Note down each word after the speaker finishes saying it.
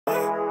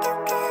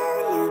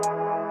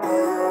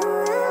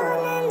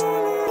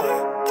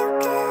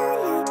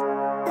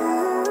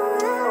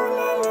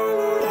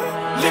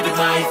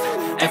life,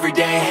 every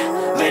day,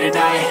 late at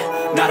night,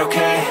 not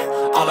okay.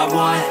 All I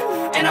want,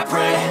 and I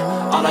pray,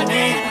 all I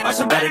need are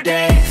some better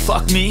days.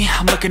 Fuck me,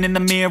 I'm looking in the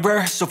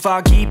mirror, so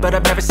foggy, but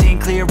I've never seen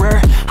clearer.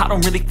 I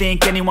don't really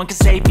think anyone can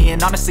save me,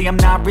 and honestly I'm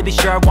not really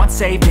sure I want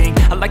saving.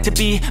 I like to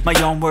be my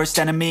own worst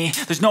enemy.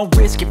 There's no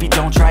risk if you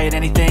don't try at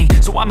anything,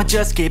 so I'ma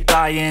just keep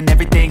buying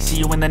everything. See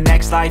you in the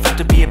next life,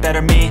 have to be a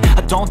better me.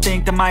 I don't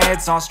think that my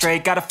head's on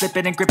straight, gotta flip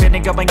it and grip it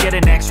and go and get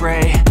an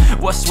x-ray.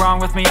 What's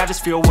wrong with me? I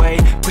just feel weight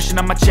pushing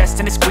on my chest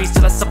and it squeezes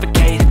till I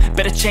suffocate.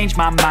 Better change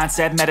my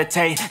mindset,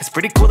 meditate. It's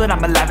pretty cool that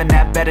I'm alive and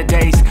have better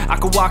days. I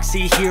could walk,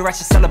 see, hear, I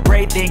should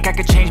celebrate. Think I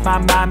could change my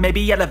mind,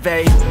 maybe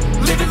elevate.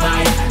 Living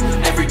life,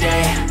 every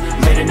day,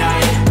 late at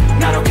night,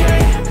 not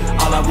okay.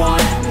 All I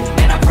want,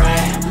 and I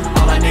pray,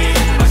 all I need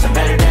are some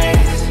better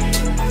days.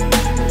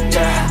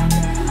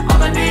 Yeah,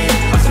 all I need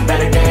are some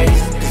better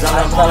days.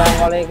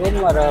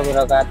 Assalamualaikum warahmatullahi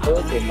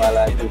wabarakatuh. Jumpa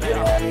lagi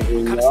dengan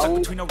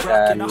Inyong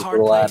dan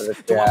keluarga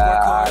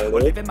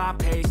Alif.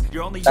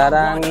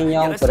 Sekarang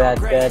Inyong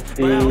berada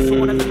di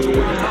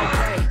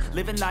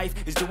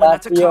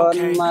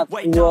Stadion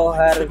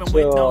Maguwoharjo.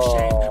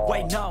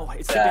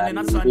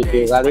 Dan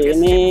video kali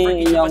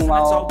ini Inyong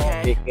mau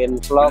bikin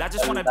vlog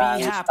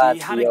tentang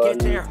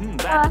Stadion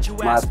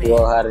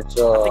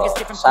Maguwoharjo,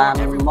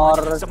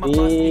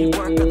 Sunmor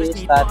di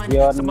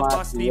Stadion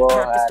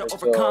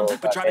Maguwoharjo.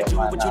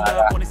 Bagaimana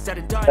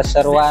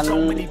keseruan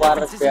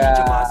warga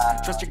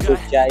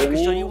Jogja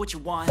ini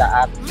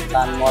saat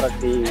Sunmor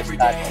di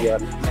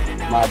Stadion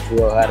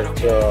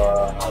Maguwoharjo.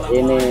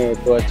 Ini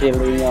bocil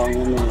Inyong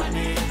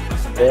ini.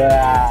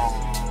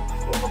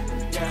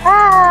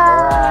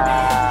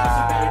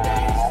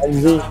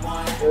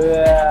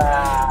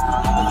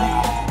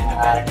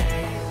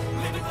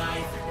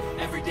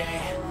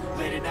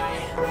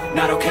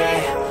 Not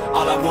okay,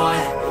 all I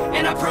want,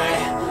 and I pray,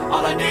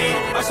 all I need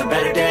are some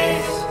better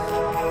days.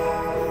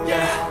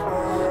 Yeah,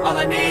 all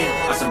I need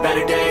are some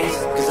better days.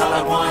 Cause all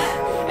I want,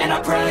 and I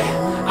pray,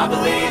 I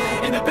believe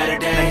in the better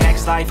day. The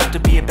next life, have to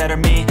be a better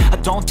me. I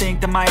don't think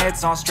that my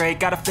head's on straight,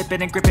 gotta flip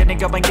it and grip it and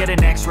go and get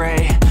an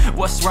x-ray.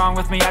 What's wrong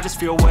with me? I just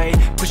feel weight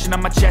pushing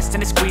on my chest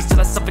and it squeezes till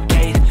I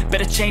suffocate.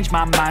 Better change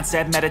my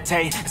mindset,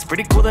 meditate. It's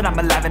pretty cool that I'm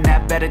alive and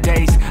have better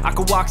days. I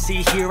could walk,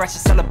 see, hear, I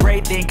should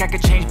celebrate. Think I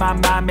could change my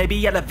mind,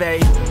 maybe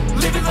elevate.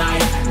 Living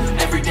life,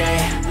 every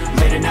day,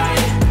 late at night,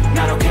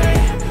 not okay.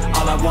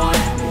 All I want,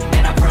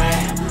 and I pray,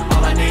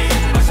 all I need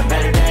are some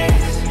better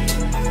days.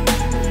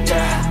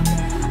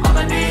 Yeah, all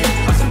I need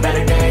are some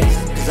better days.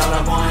 Cause all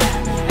I want,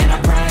 and I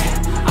pray,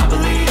 I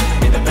believe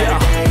in the better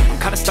days. I'm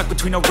kinda stuck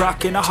between a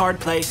rock and a hard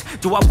place.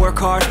 Do I work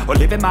hard or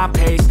live at my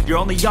pace? You're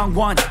only young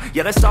once,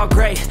 yeah that's all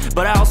great,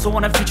 but I also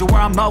want a future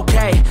where I'm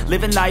okay.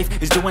 Living life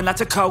is doing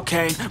lots of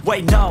cocaine.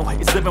 Wait no,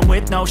 it's living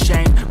with no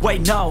shame.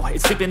 Wait no,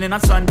 it's sleeping in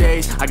on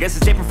Sundays. I guess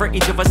it's different for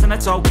each of us and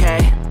that's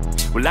okay.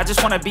 Well I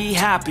just wanna be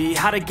happy,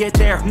 how to get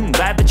there?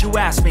 Glad that you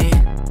asked me.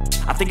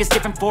 I think it's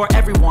different for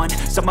everyone.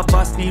 Some of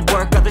us need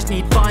work, others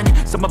need fun.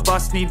 Some of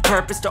us need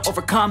purpose to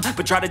overcome.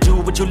 But try to do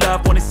what you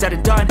love when it's said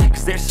and done.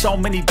 Cause there's so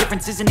many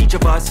differences in each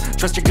of us.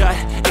 Trust your gut,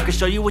 it can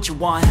show you what you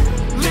want.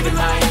 Living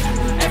life,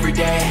 every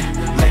day,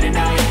 late at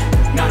night,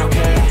 not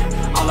okay.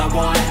 All I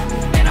want,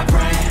 and I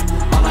pray,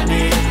 all I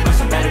need are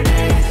some better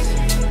days.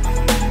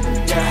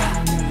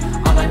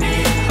 Yeah, all I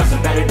need are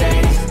some better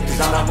days.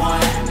 Cause all I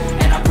want,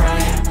 and I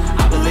pray,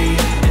 I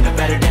believe in the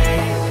better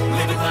days.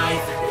 Living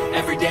life,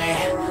 every day,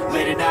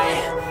 late at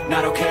night,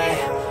 not okay.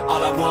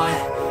 All I want,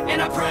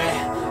 and I pray,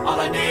 all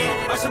I need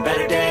are some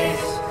better days.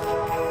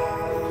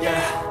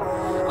 Yeah,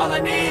 all I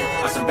need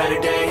are some better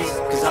days.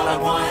 Cause all I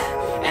want,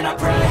 and I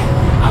pray,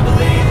 I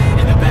believe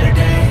in the better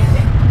days.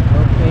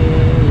 Oke,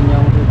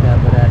 Inyong sudah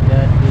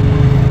berada di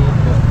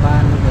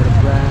depan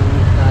gerbang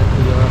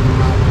Stadion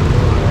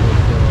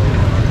Maguwoharjo.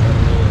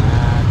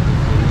 Terlihat di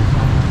sini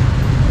sangat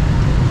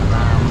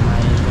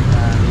ramai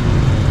sekali.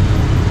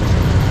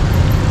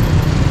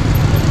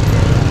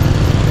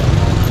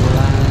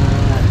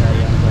 Ada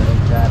yang baru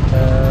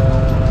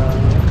datang.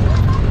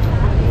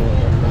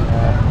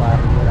 Terlihat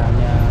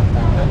parkirannya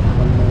sangat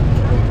penuh.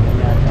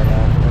 Ini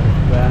adalah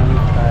gerbang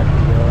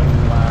Stadion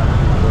Maguwoharjo.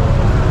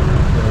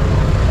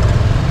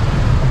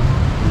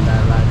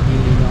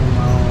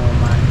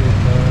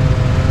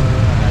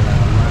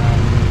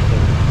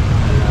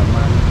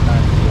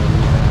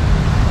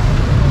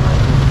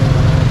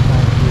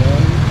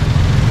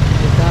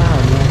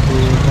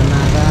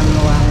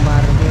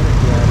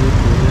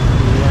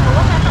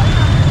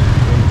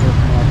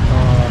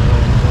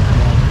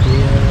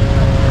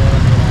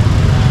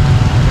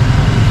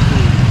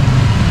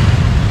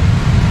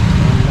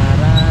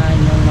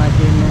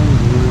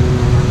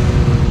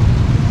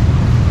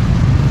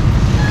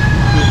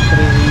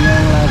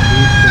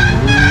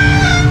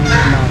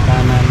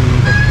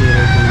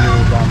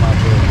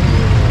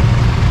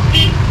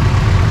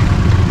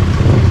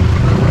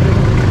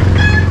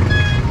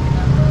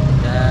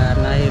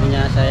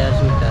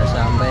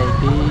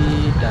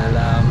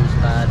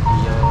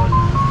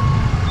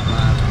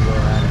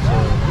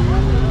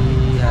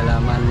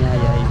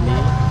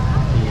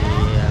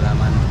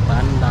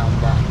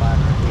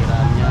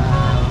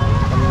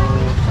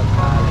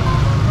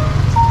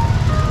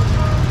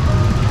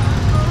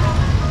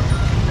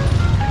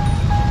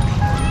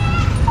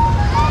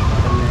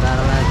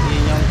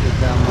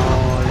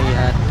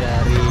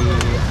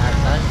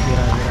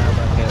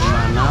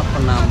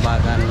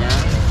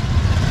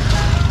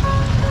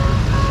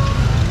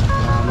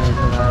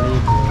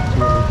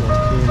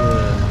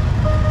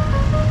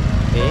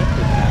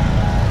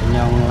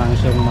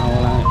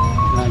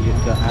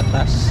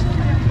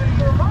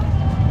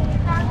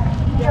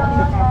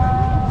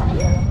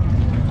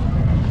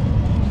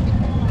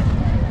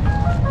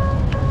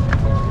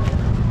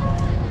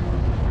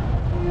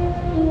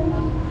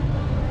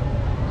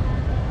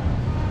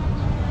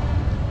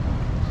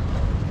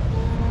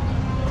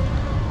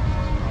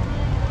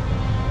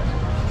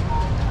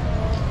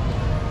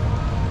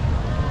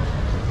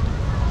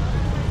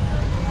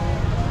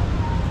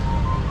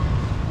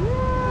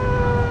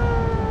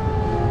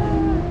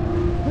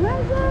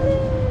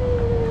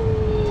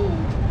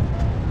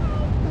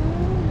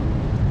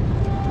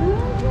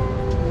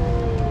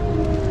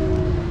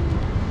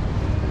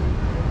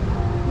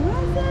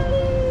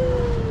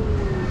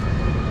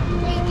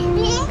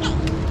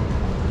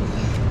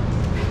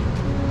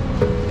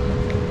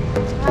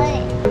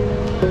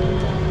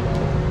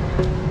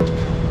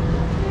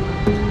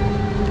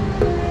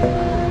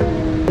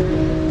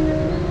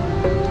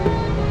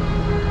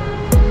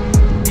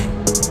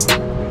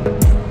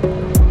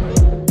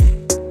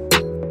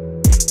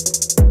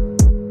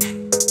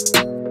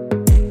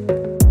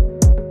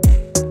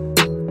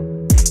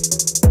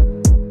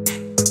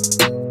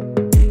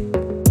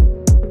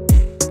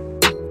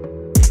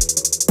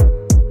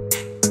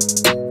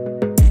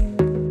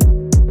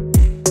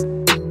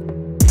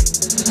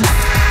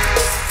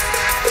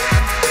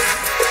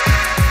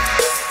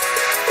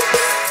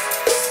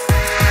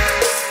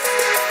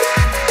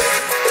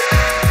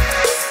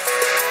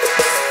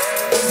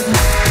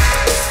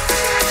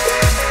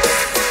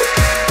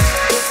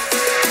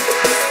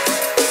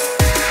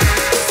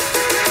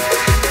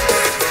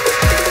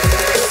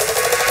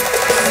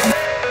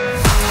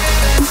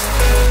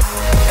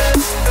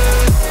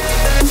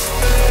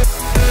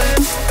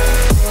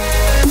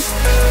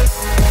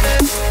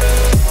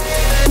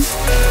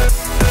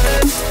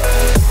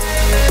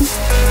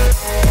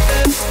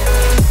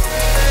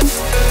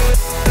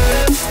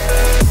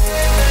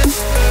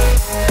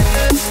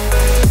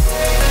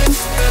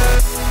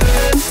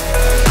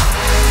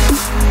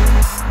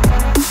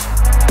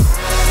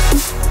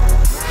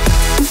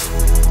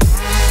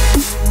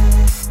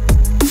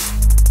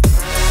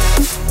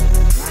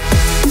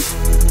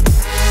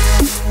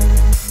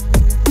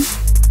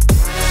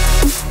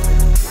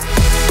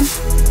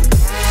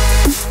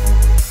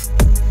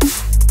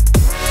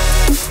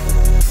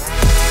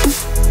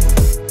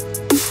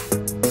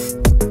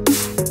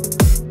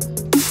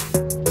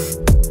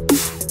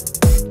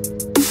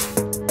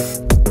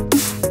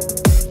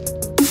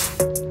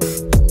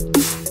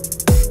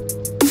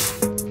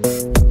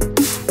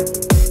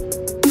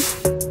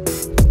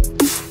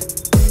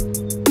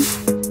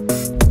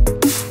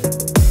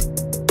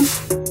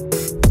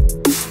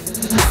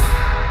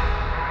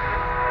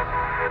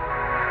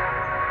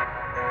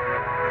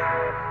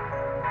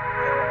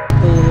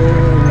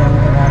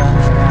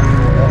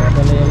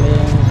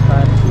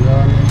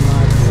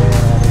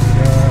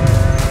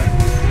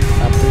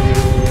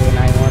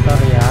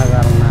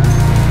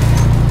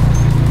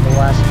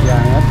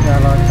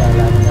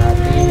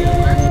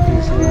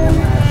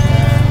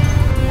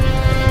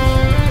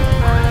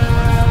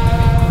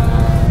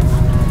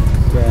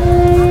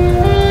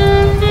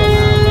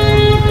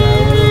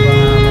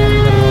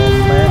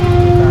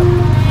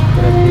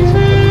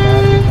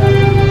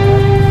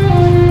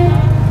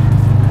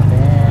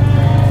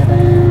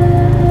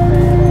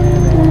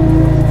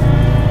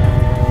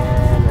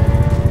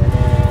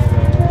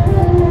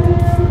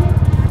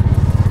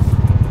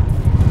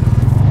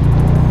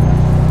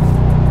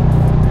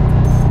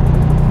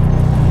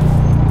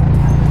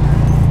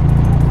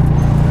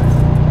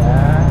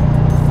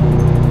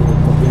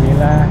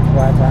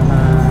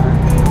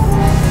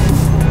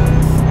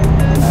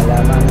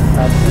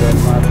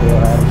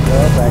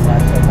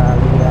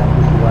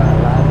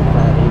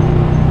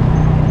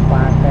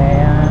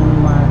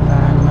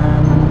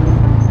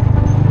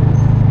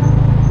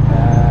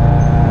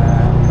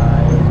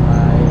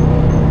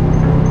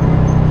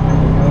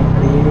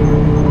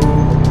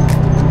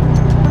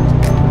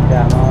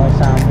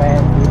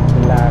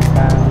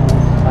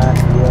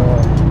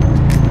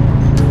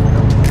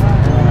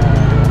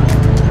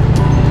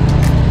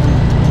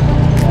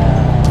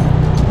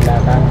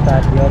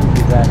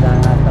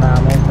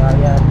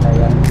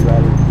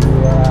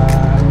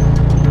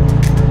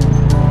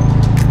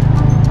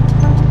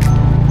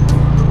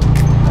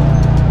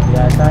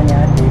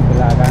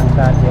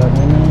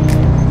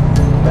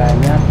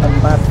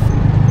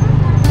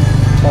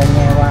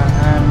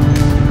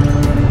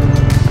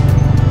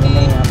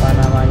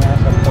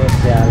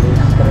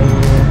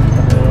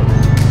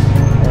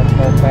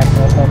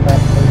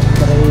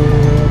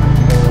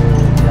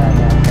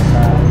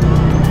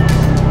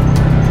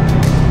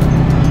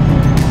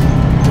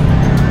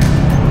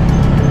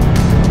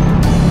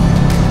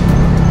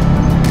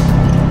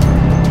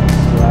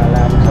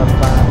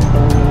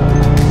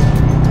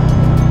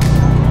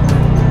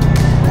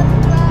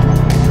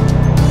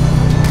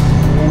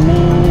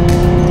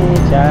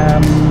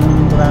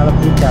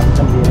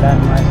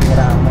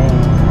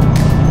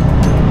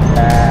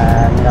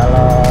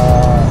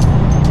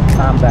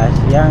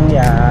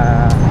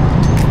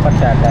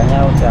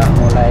 jaganya udah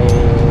mulai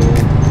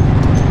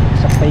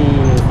sepi,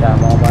 udah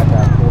mau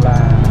pada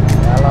pulang.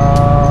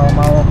 Kalau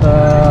mau ke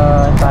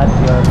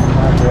Stadion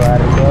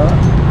Maguwoharjo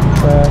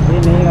ke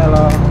sini,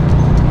 kalau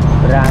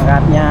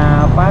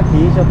berangkatnya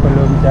pagi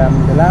sebelum jam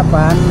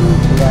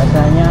 8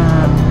 biasanya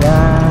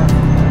ada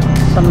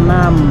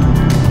senam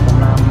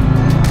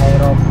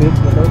aerobik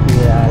itu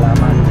di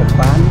halaman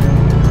depan.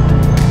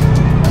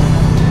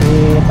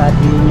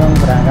 Tadi Nyong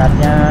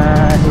berangkatnya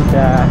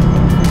sudah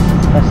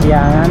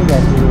kesiangan,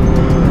 jadi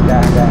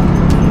enggak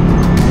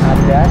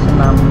ada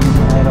senam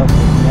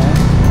aerobiknya.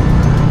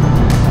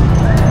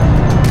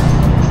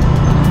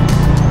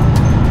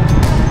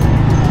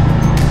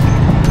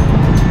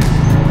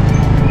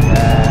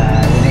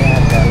 Nah, ini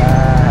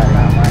adalah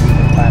halaman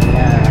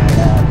depannya.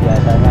 Ya,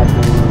 biasanya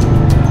di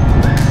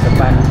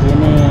depan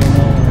sini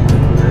itu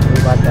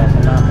pada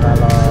senam.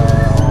 Kalau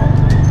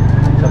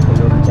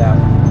sebelum jam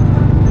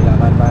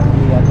 8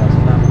 pagi ada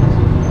senam di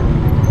sini.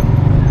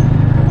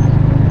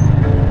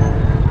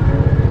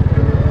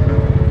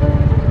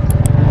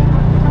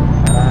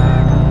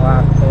 Sekarang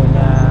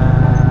waktunya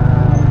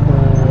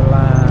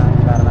pulang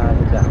karena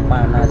sudah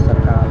panas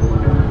sekali.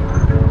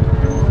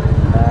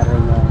 Bentar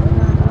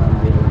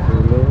ambil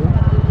dulu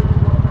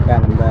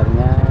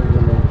gambarnya.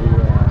 Ini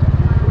dia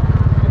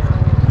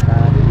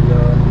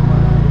Stadion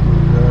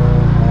Maguwoharjo.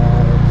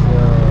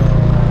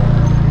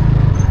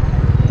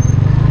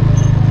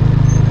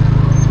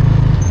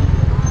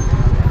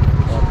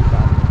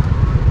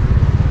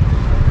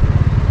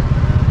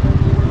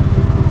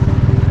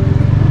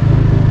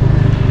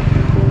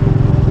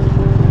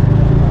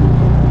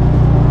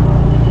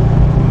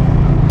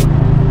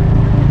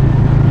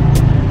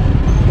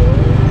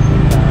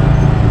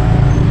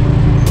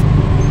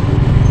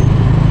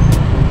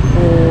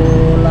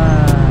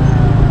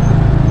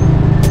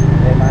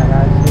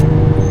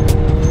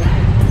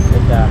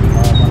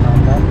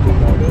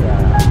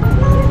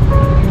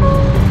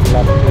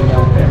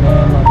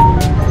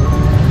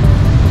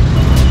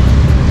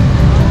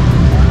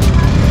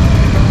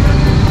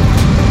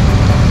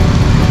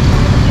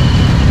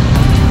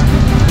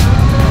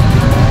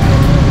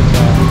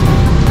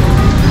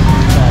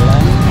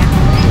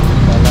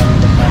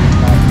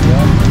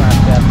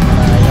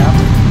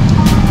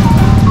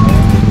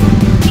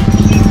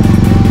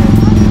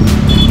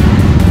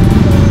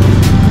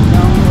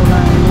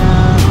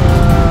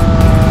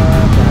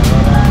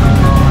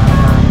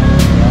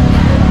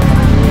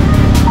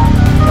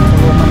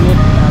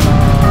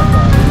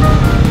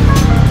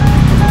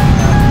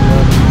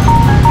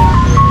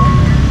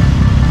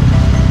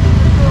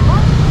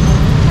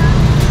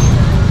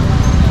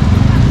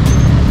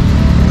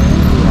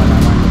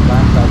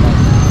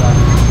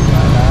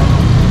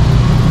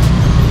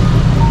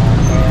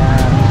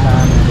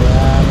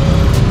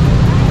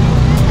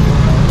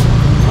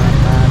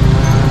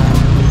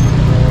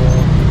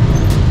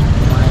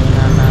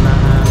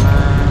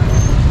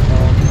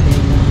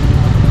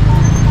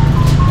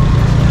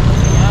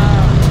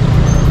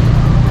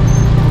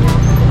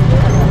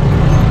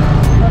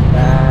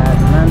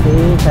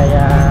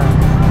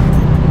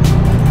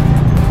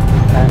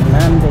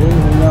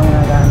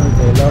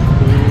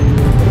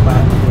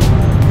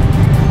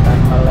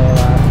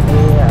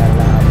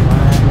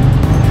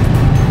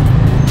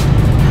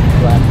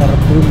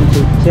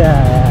 Jogja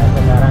ya,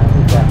 sekarang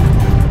sudah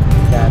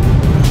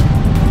ganti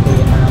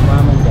nama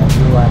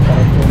menjadi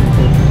Waterboom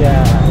Jogja.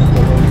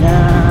 Dulunya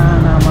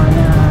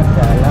namanya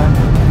adalah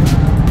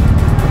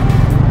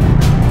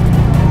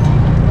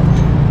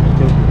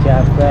Jogja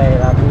Bay,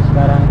 tapi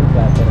sekarang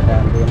sudah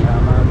berganti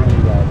nama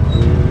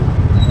menjadi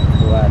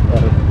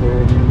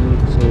Waterboom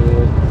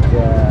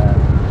Jogja.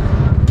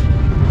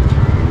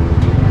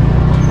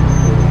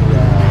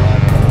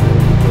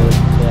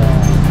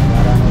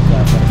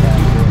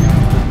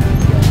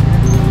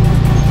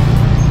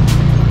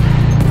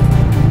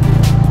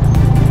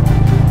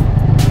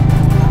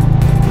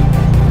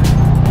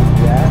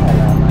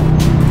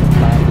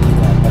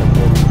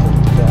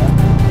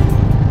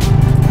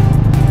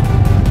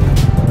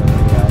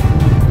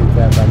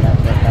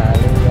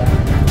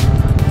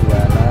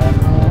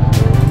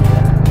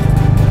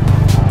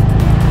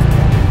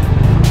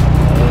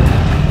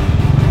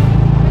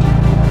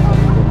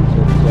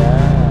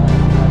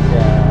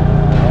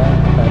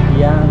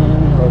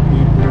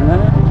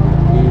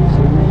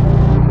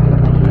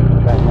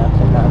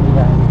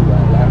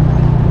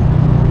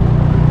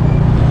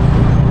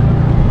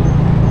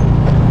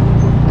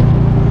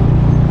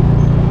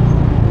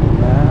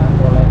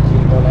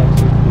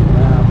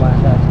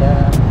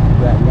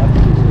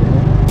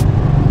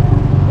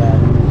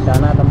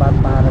 Sana tempat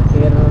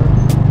parkir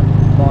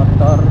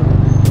motor